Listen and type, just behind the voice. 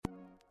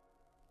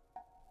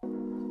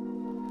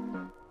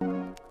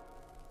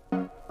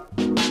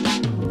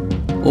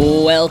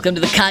Welcome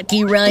to the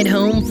Kottke Ride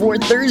Home for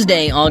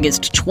Thursday,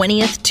 August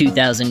 20th,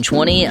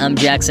 2020. I'm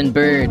Jackson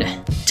Bird.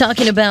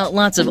 Talking about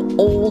lots of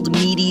old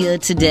media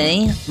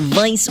today.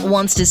 Vice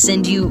wants to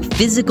send you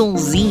physical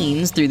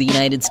zines through the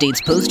United States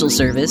Postal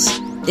Service.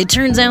 It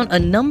turns out a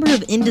number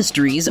of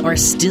industries are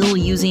still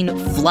using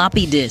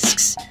floppy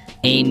disks.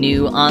 A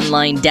new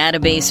online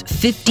database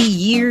 50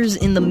 years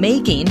in the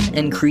making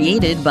and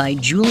created by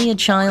Julia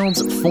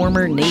Child's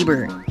former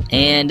neighbor.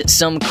 And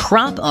some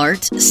crop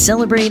art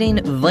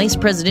celebrating vice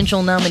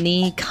presidential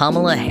nominee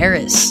Kamala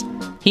Harris.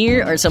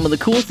 Here are some of the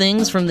cool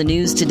things from the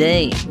news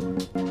today.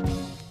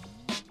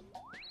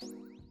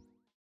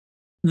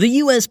 The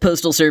U.S.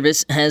 Postal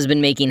Service has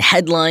been making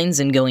headlines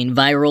and going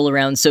viral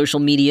around social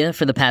media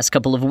for the past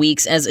couple of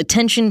weeks as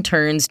attention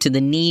turns to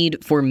the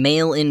need for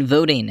mail-in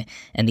voting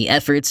and the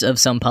efforts of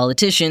some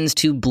politicians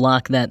to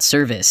block that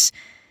service.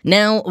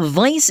 Now,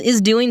 Vice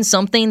is doing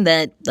something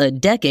that a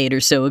decade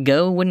or so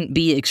ago wouldn't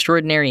be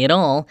extraordinary at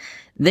all.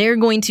 They're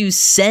going to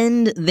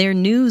send their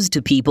news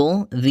to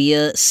people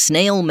via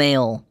snail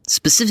mail,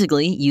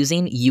 specifically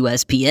using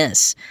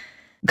USPS.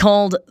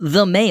 Called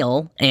The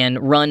Mail and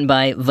run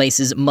by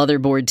Vice's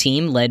motherboard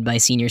team led by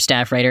senior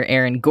staff writer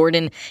Aaron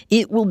Gordon,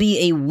 it will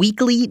be a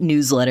weekly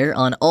newsletter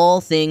on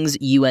all things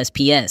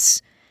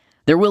USPS.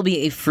 There will be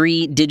a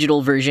free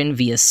digital version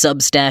via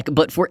Substack,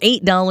 but for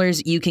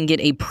 $8 you can get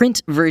a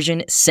print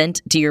version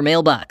sent to your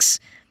mailbox.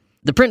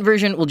 The print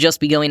version will just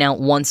be going out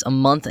once a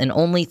month and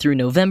only through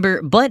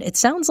November, but it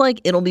sounds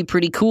like it'll be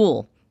pretty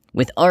cool.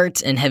 With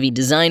art and heavy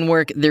design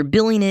work, they're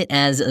billing it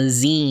as a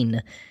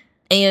zine.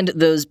 And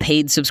those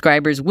paid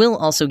subscribers will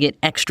also get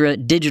extra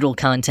digital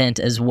content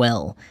as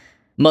well.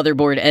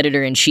 Motherboard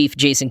editor-in-chief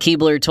Jason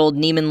Keebler told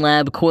Nieman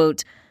Lab,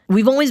 quote,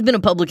 "We've always been a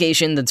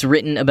publication that's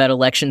written about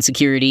election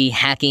security,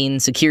 hacking,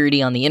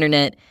 security on the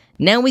internet.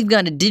 Now we've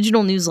got a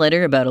digital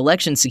newsletter about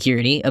election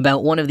security,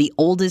 about one of the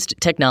oldest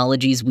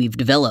technologies we've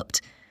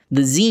developed.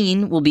 The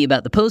zine will be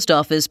about the post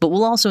office, but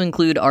will also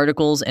include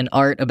articles and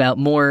art about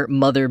more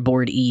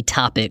motherboard-y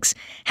topics: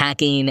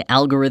 hacking,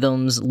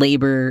 algorithms,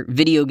 labor,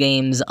 video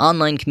games,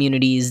 online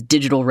communities,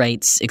 digital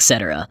rights,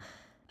 etc.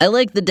 I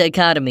like the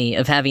dichotomy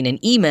of having an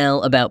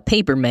email about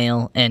paper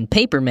mail and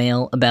paper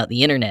mail about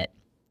the internet."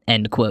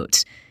 End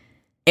quote.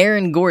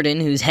 Aaron Gordon,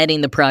 who's heading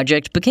the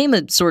project, became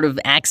a sort of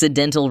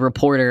accidental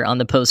reporter on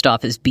the post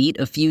office beat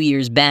a few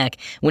years back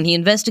when he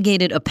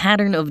investigated a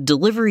pattern of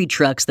delivery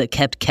trucks that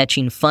kept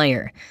catching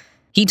fire.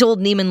 He told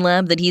Nieman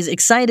Lab that he's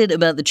excited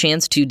about the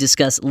chance to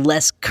discuss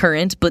less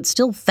current but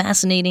still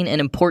fascinating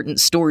and important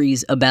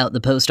stories about the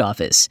post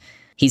office.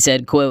 He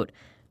said, quote,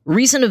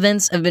 "Recent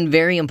events have been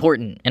very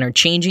important and are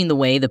changing the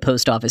way the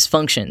post office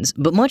functions,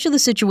 but much of the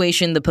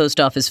situation the post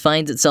office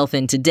finds itself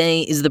in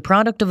today is the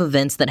product of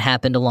events that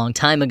happened a long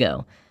time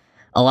ago.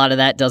 A lot of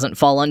that doesn't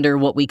fall under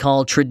what we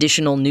call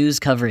traditional news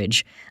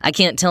coverage. I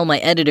can't tell my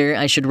editor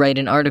I should write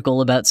an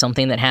article about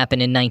something that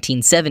happened in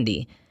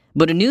 1970.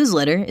 But a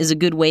newsletter is a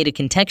good way to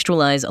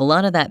contextualize a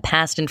lot of that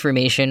past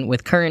information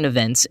with current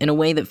events in a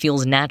way that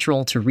feels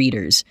natural to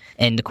readers."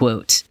 End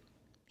quote.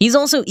 He's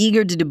also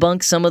eager to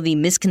debunk some of the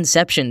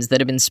misconceptions that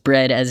have been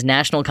spread as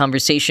national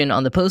conversation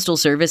on the Postal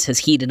Service has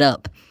heated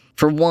up.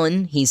 For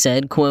one, he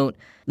said, quote,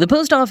 "The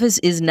post office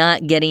is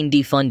not getting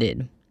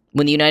defunded.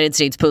 When the United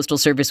States Postal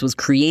Service was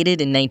created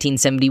in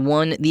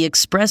 1971, the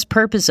express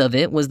purpose of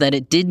it was that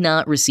it did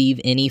not receive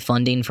any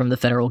funding from the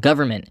federal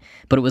government,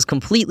 but it was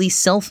completely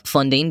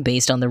self-funding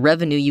based on the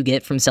revenue you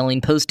get from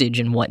selling postage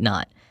and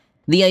whatnot.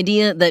 The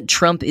idea that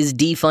Trump is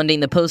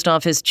defunding the post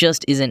office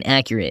just isn't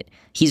accurate.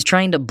 He's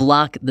trying to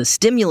block the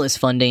stimulus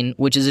funding,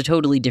 which is a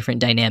totally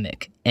different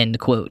dynamic." End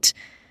quote.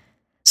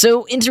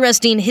 So,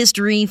 interesting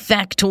history,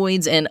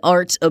 factoids, and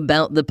art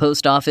about the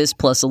post office,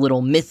 plus a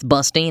little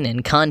myth-busting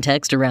and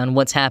context around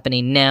what's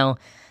happening now.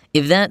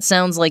 If that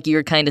sounds like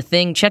your kind of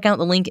thing, check out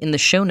the link in the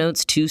show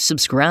notes to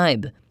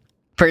subscribe.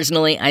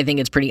 Personally, I think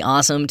it's pretty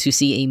awesome to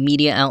see a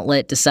media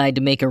outlet decide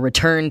to make a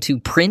return to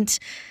print,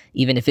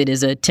 even if it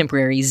is a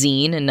temporary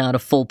zine and not a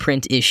full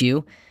print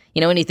issue.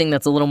 You know, anything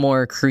that's a little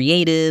more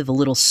creative, a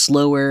little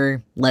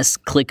slower, less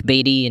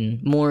clickbaity,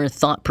 and more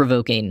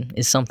thought-provoking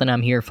is something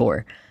I'm here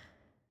for.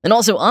 And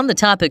also, on the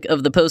topic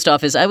of the post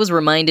office, I was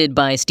reminded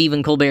by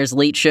Stephen Colbert's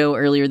Late Show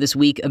earlier this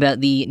week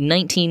about the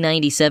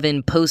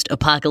 1997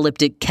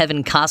 post-apocalyptic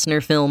Kevin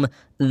Costner film,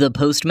 The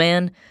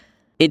Postman.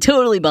 It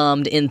totally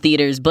bombed in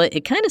theaters, but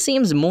it kind of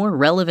seems more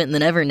relevant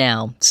than ever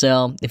now.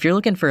 So, if you're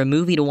looking for a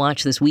movie to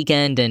watch this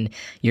weekend and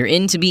you're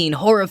into being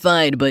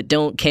horrified but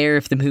don't care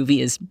if the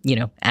movie is,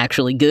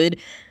 actually good,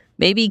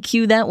 maybe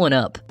cue that one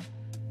up.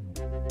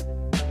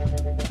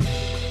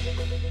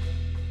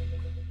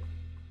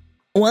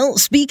 Well,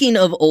 speaking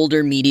of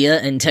older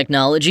media and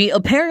technology,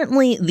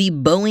 apparently the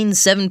Boeing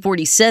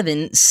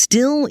 747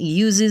 still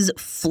uses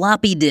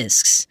floppy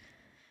disks.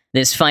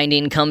 This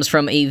finding comes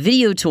from a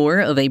video tour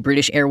of a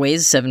British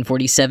Airways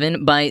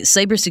 747 by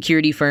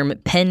cybersecurity firm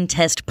Pen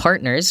Test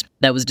Partners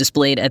that was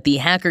displayed at the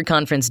hacker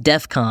conference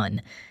DEF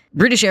CON.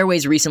 British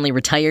Airways recently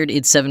retired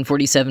its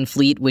 747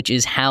 fleet, which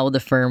is how the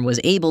firm was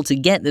able to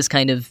get this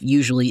kind of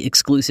usually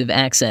exclusive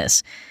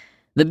access.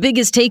 The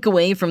biggest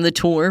takeaway from the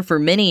tour for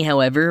many,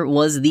 however,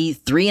 was the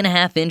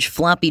 3.5-inch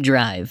floppy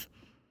drive.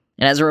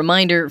 And as a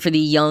reminder for the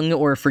young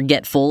or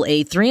forgetful,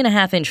 a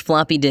 3.5-inch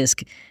floppy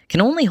disk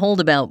can only hold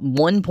about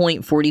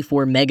 1.44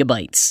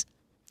 megabytes.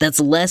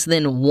 That's less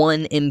than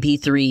one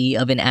MP3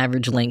 of an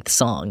average length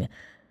song.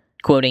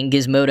 Quoting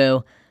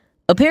Gizmodo,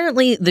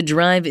 apparently the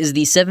drive is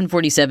the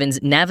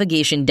 747's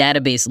navigation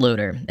database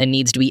loader and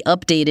needs to be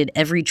updated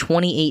every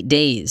 28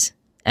 days.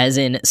 As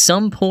in,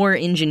 some poor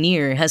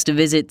engineer has to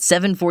visit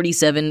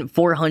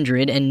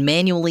 747-400 and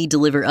manually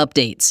deliver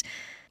updates,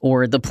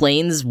 or the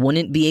planes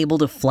wouldn't be able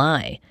to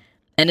fly.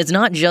 And it's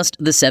not just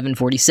the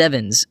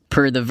 747s.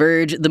 Per The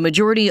Verge, the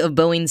majority of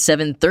Boeing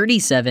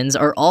 737s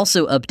are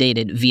also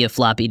updated via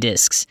floppy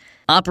disks.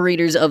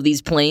 Operators of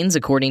these planes,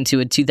 according to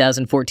a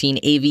 2014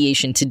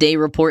 Aviation Today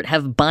report,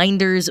 have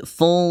binders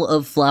full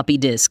of floppy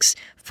disks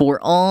for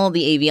all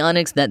the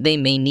avionics that they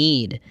may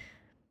need.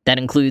 That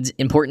includes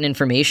important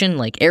information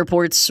like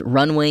airports,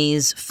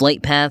 runways,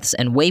 flight paths,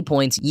 and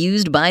waypoints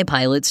used by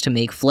pilots to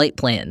make flight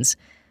plans.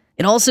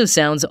 It also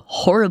sounds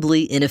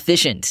horribly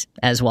inefficient,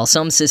 as while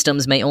some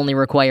systems may only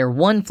require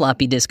one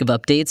floppy disk of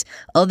updates,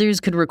 others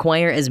could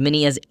require as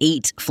many as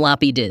 8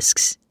 floppy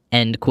disks.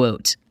 End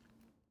quote.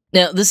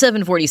 Now, the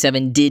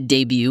 747 did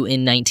debut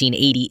in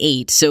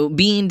 1988, so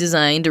being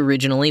designed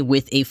originally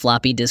with a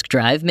floppy disk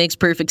drive makes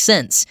perfect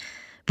sense,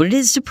 but it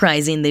is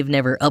surprising they've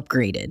never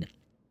upgraded.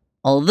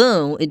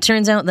 Although, it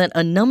turns out that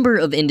a number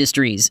of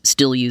industries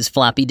still use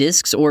floppy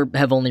disks or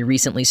have only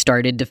recently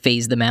started to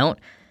phase them out.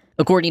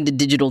 According to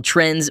Digital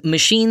Trends,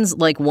 machines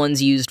like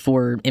ones used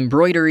for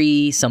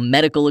embroidery, some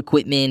medical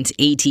equipment,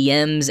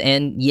 ATMs,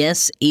 and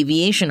yes,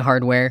 aviation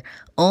hardware,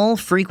 all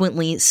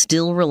frequently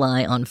still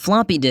rely on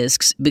floppy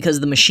disks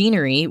because the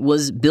machinery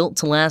was built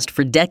to last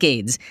for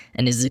decades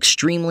and is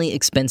extremely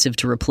expensive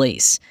to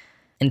replace.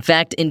 In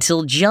fact,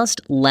 until just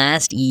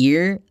last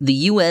year, the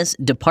U.S.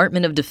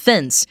 Department of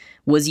Defense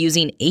was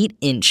using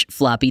 8-inch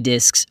floppy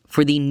disks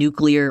for the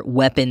nuclear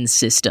weapons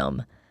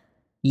system.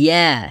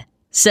 Yeah,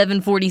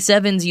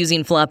 747s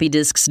using floppy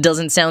disks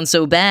doesn't sound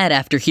so bad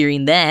after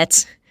hearing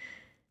that.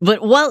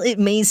 But while it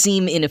may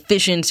seem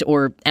inefficient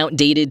or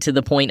outdated to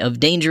the point of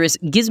dangerous,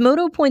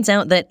 Gizmodo points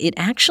out that it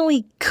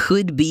actually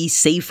could be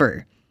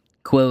safer.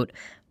 Quote,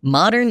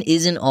 modern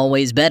isn't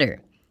always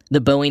better. The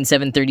Boeing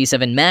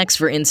 737 MAX,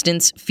 for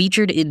instance,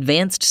 featured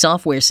advanced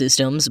software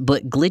systems,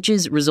 but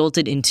glitches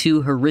resulted in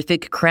 2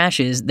 horrific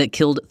crashes that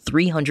killed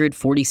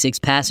 346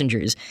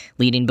 passengers,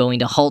 leading Boeing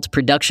to halt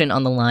production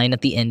on the line at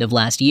the end of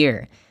last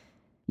year.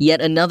 Yet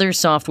another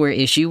software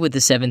issue with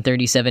the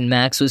 737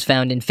 MAX was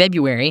found in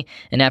February,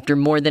 and after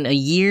more than a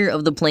year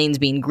of the planes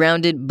being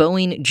grounded,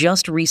 Boeing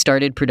just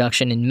restarted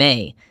production in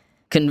May.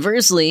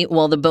 Conversely,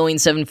 while the Boeing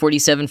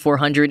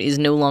 747-400 is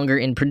no longer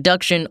in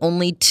production,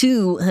 only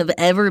 2 have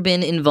ever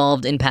been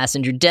involved in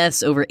passenger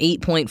deaths over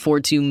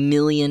 8.42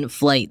 million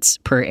flights,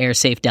 per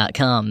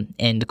airsafe.com,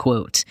 end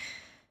quote.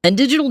 And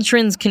Digital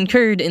Trends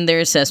concurred in their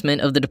assessment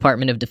of the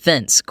Department of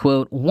Defense.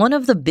 Quote, one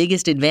of the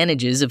biggest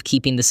advantages of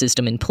keeping the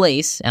system in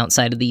place,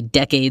 outside of the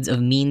decades of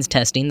means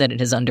testing that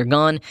it has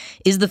undergone,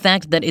 is the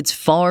fact that it's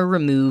far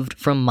removed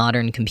from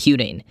modern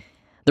computing.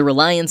 The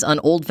reliance on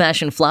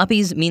old-fashioned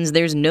floppies means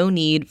there's no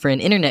need for an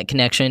internet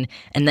connection,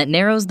 and that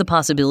narrows the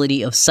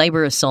possibility of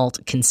cyber assault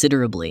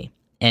considerably.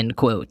 End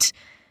quote.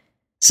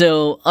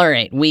 So,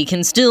 alright, we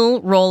can still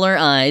roll our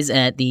eyes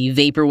at the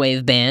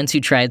vaporwave bands who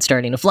tried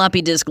starting a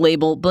floppy disk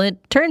label,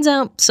 but turns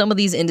out some of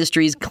these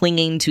industries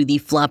clinging to the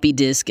floppy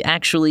disk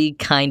actually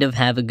kind of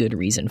have a good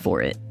reason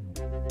for it.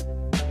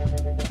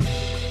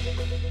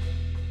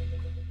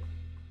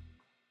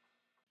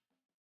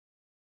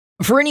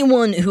 For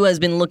anyone who has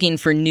been looking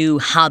for new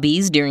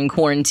hobbies during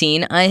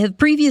quarantine, I have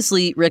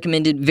previously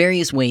recommended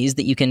various ways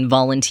that you can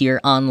volunteer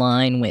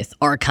online with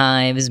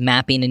archives,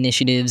 mapping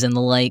initiatives, and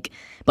the like,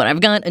 but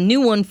I've got a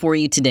new one for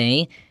you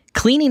today: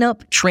 cleaning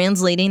up,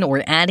 translating,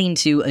 or adding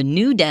to a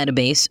new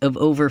database of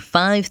over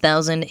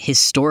 5,000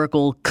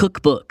 historical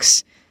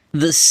cookbooks.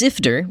 The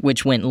Sifter,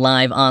 which went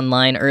live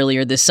online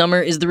earlier this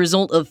summer, is the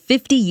result of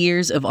 50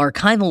 years of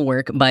archival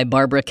work by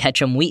Barbara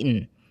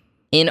Ketchum-Wheaton.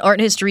 An art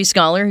history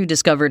scholar who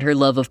discovered her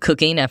love of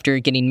cooking after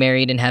getting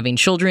married and having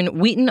children,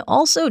 Wheaton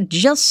also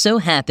just so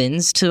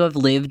happens to have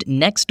lived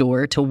next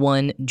door to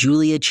one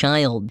Julia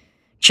Child.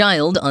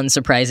 Child,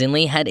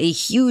 unsurprisingly, had a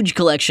huge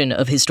collection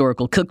of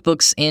historical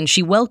cookbooks, and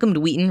she welcomed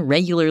Wheaton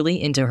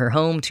regularly into her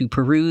home to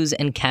peruse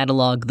and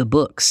catalog the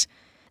books.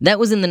 That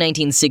was in the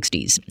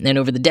 1960s, and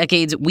over the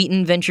decades,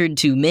 Wheaton ventured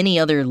to many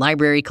other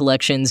library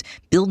collections,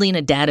 building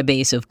a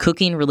database of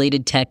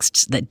cooking-related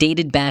texts that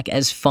dated back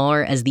as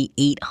far as the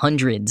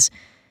 800s.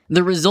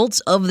 The results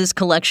of this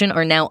collection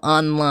are now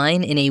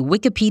online in a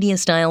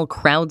Wikipedia-style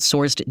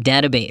crowdsourced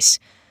database.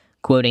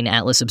 Quoting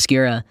Atlas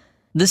Obscura,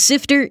 "The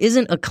Sifter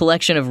isn't a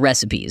collection of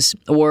recipes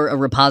or a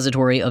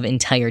repository of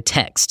entire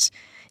texts.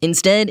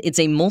 Instead, it's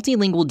a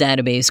multilingual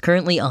database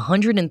currently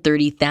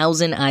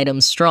 130,000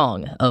 items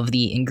strong of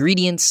the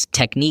ingredients,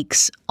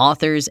 techniques,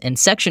 authors, and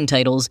section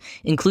titles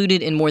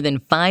included in more than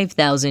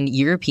 5,000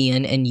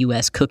 European and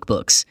U.S.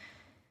 cookbooks.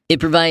 It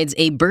provides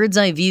a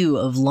bird's-eye view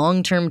of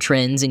long-term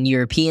trends in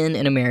European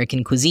and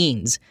American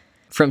cuisines,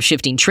 from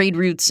shifting trade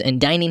routes and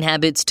dining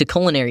habits to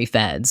culinary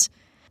fads.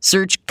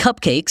 Search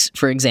cupcakes,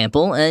 for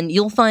example, and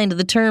you'll find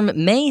the term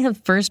may have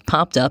first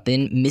popped up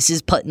in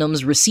Mrs.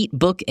 Putnam's receipt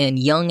book and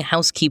Young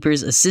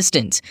Housekeeper's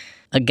Assistant,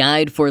 a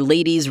guide for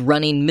ladies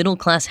running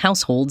middle-class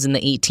households in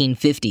the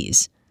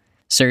 1850s.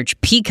 Search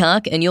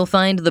peacock, and you'll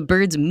find the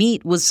bird's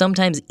meat was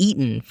sometimes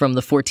eaten from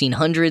the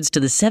 1400s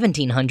to the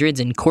 1700s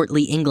in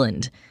courtly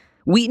England.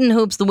 Wheaton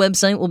hopes the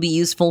website will be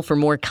useful for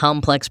more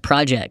complex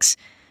projects.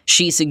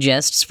 She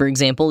suggests, for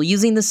example,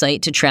 using the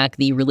site to track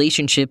the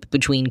relationship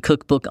between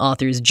cookbook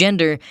authors'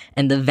 gender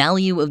and the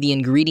value of the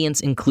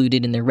ingredients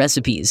included in their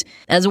recipes,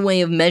 as a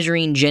way of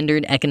measuring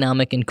gendered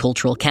economic and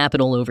cultural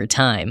capital over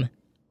time.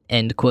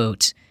 End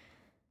quote.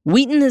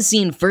 Wheaton has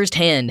seen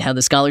firsthand how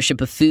the scholarship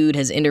of food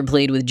has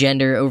interplayed with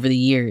gender over the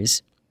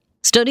years.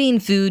 Studying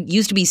food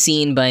used to be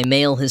seen by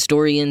male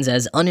historians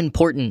as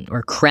unimportant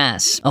or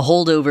crass, a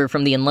holdover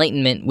from the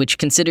Enlightenment which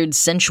considered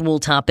sensual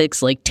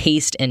topics like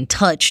taste and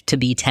touch to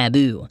be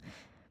taboo.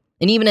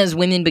 And even as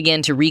women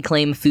began to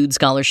reclaim food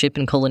scholarship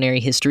and culinary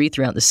history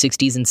throughout the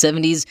 60s and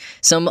 70s,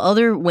 some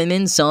other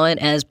women saw it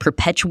as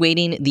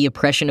perpetuating the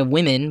oppression of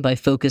women by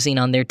focusing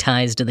on their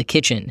ties to the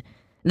kitchen.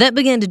 That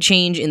began to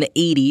change in the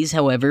 80s,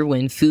 however,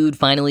 when food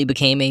finally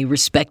became a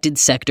respected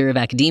sector of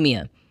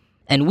academia.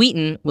 And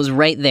Wheaton was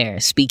right there,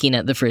 speaking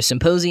at the first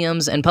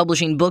symposiums and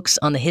publishing books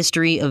on the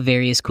history of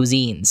various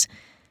cuisines.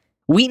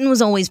 Wheaton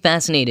was always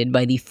fascinated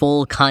by the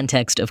full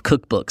context of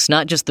cookbooks,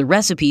 not just the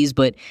recipes,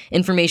 but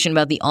information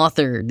about the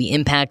author, the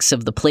impacts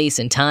of the place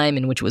and time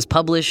in which it was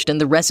published, and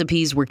the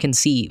recipes were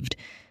conceived.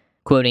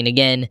 Quoting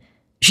again,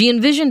 she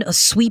envisioned a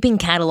sweeping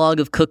catalog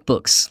of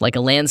cookbooks, like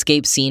a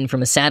landscape scene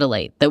from a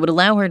satellite, that would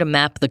allow her to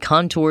map the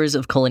contours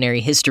of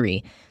culinary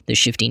history, the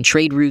shifting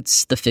trade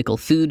routes, the fickle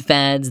food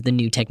fads, the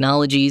new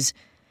technologies.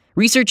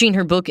 Researching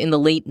her book in the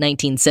late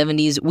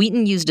 1970s,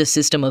 Wheaton used a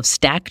system of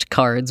stacked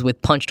cards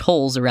with punched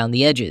holes around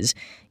the edges,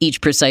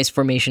 each precise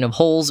formation of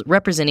holes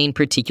representing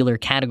particular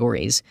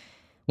categories.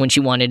 When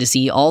she wanted to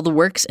see all the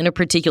works in a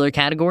particular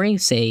category,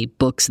 say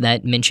books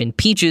that mentioned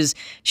peaches,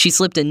 she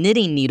slipped a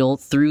knitting needle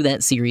through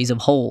that series of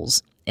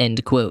holes.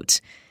 End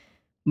quote.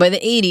 By the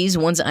 80s,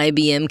 once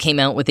IBM came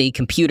out with a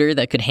computer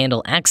that could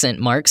handle accent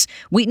marks,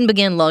 Wheaton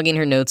began logging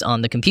her notes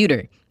on the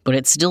computer. But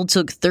it still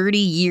took 30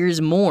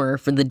 years more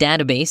for the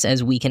database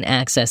as we can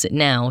access it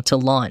now to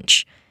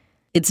launch.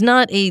 It's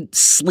not a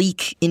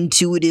sleek,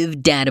 intuitive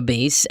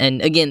database,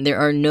 and again, there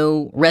are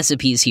no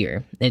recipes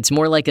here. It's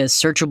more like a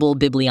searchable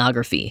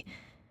bibliography.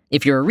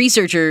 If you're a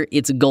researcher,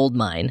 it's a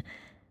goldmine.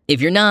 If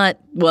you're not,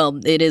 well,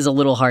 it is a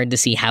little hard to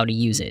see how to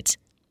use it.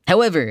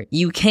 However,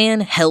 you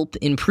can help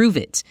improve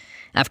it.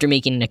 After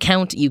making an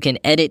account, you can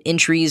edit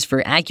entries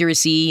for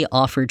accuracy,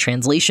 offer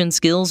translation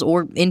skills,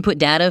 or input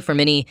data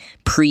from any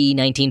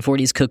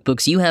pre-1940s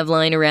cookbooks you have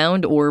lying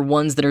around or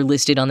ones that are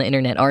listed on the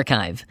Internet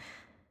Archive.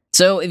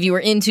 So if you are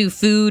into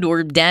food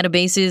or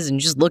databases and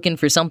just looking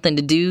for something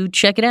to do,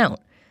 check it out.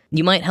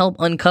 You might help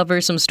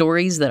uncover some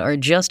stories that are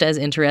just as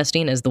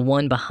interesting as the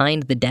one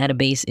behind the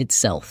database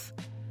itself.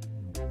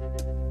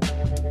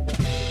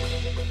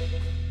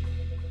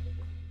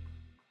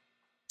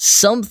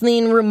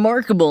 Something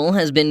remarkable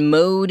has been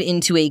mowed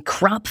into a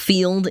crop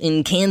field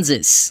in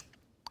Kansas.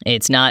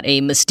 It's not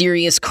a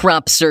mysterious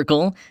crop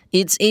circle,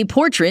 it's a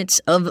portrait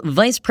of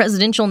vice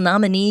presidential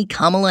nominee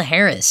Kamala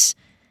Harris.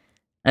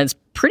 That's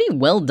pretty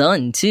well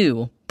done,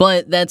 too.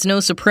 But that's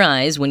no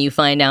surprise when you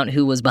find out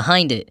who was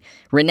behind it.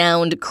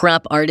 Renowned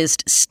crop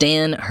artist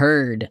Stan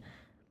Hurd.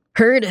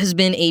 Hurd has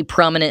been a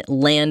prominent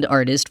land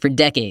artist for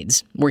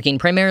decades, working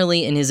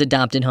primarily in his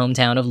adopted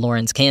hometown of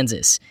Lawrence,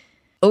 Kansas.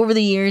 Over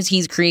the years,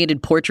 he's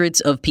created portraits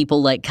of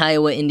people like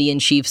Kiowa Indian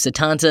Chief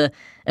Satanta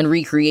and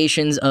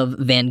recreations of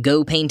Van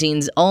Gogh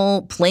paintings,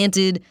 all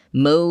planted,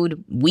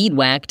 mowed,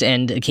 weed-whacked,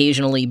 and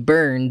occasionally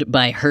burned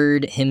by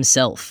Hurd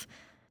himself.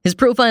 His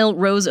profile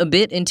rose a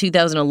bit in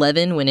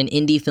 2011 when an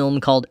indie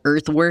film called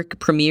Earthwork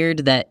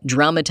premiered that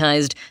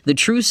dramatized the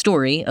true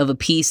story of a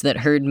piece that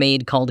Hurd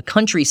made called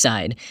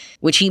Countryside,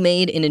 which he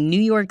made in a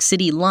New York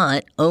City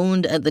lot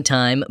owned at the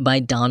time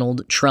by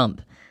Donald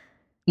Trump.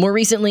 More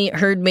recently,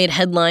 Hurd made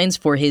headlines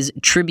for his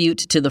tribute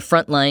to the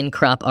frontline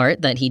crop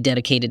art that he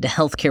dedicated to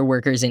healthcare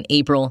workers in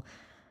April.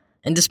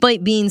 And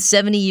despite being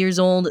 70 years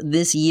old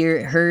this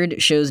year,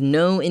 Hurd shows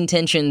no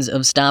intentions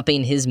of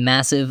stopping his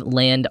massive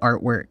land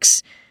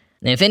artworks.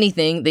 If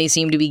anything, they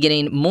seem to be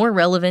getting more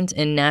relevant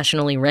and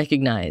nationally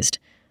recognized.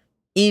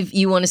 If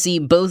you want to see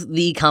both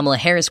the Kamala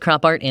Harris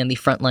crop art and the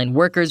Frontline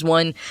Workers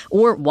one,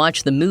 or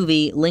watch the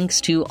movie, links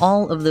to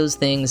all of those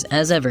things,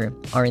 as ever,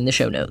 are in the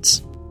show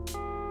notes.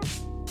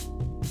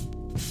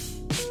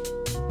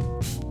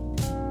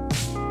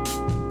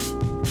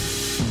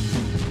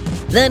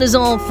 That is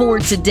all for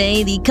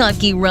today. The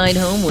Kottke Ride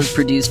Home was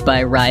produced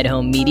by Ride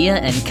Home Media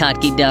and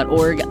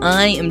Kottke.org.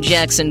 I am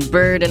Jackson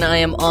Bird, and I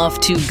am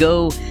off to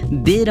go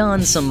bid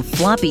on some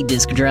floppy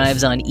disk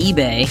drives on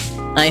eBay.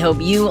 I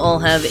hope you all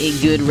have a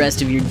good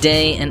rest of your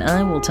day, and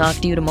I will talk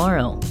to you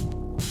tomorrow.